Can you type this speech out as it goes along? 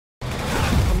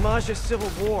Maja civil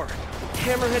war.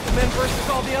 Hammerhead's men versus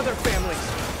all the other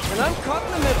families. And I'm caught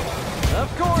in the middle.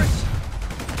 Of course.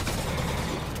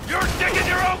 You're digging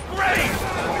your own grave!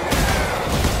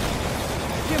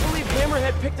 I can't believe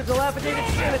Hammerhead picked a dilapidated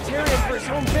sanitarium for his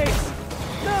home base.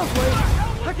 No, wait.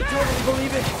 I can totally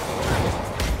believe it.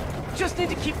 Just need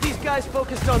to keep these guys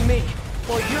focused on me,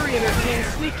 while Yuri and her team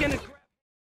sneak in and grab...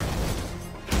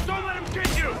 Don't let him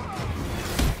get you!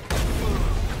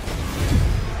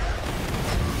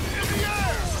 In the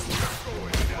air!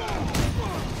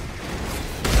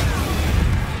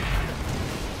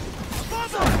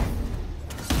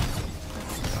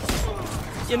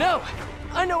 You know,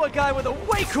 I know a guy with a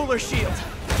way cooler shield.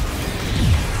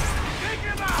 Take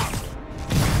him out!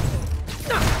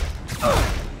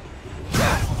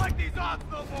 I don't like these odds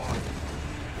no more!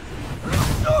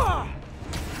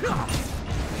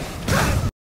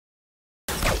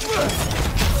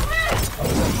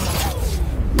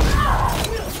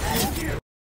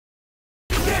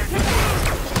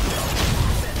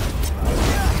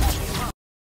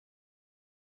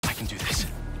 I can do this.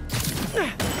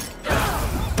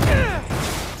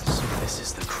 So this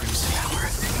is the Crimson Hour.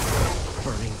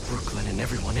 Burning Brooklyn and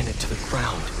everyone in it to the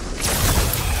ground.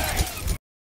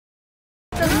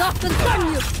 There's nothing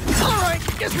done you! Alright,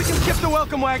 guess we can skip the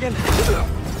welcome wagon.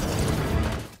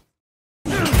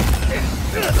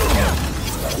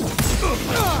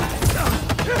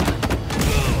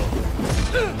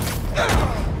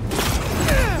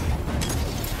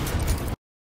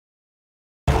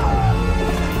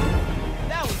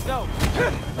 That was dope.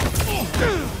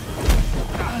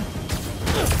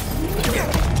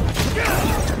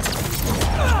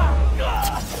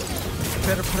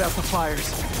 Better put out the fires.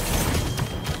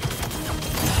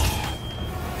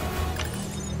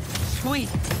 Sweet.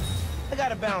 I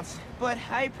gotta bounce, but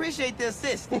I appreciate the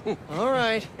assist. All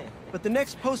right, but the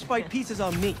next post-fight piece is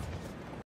on me.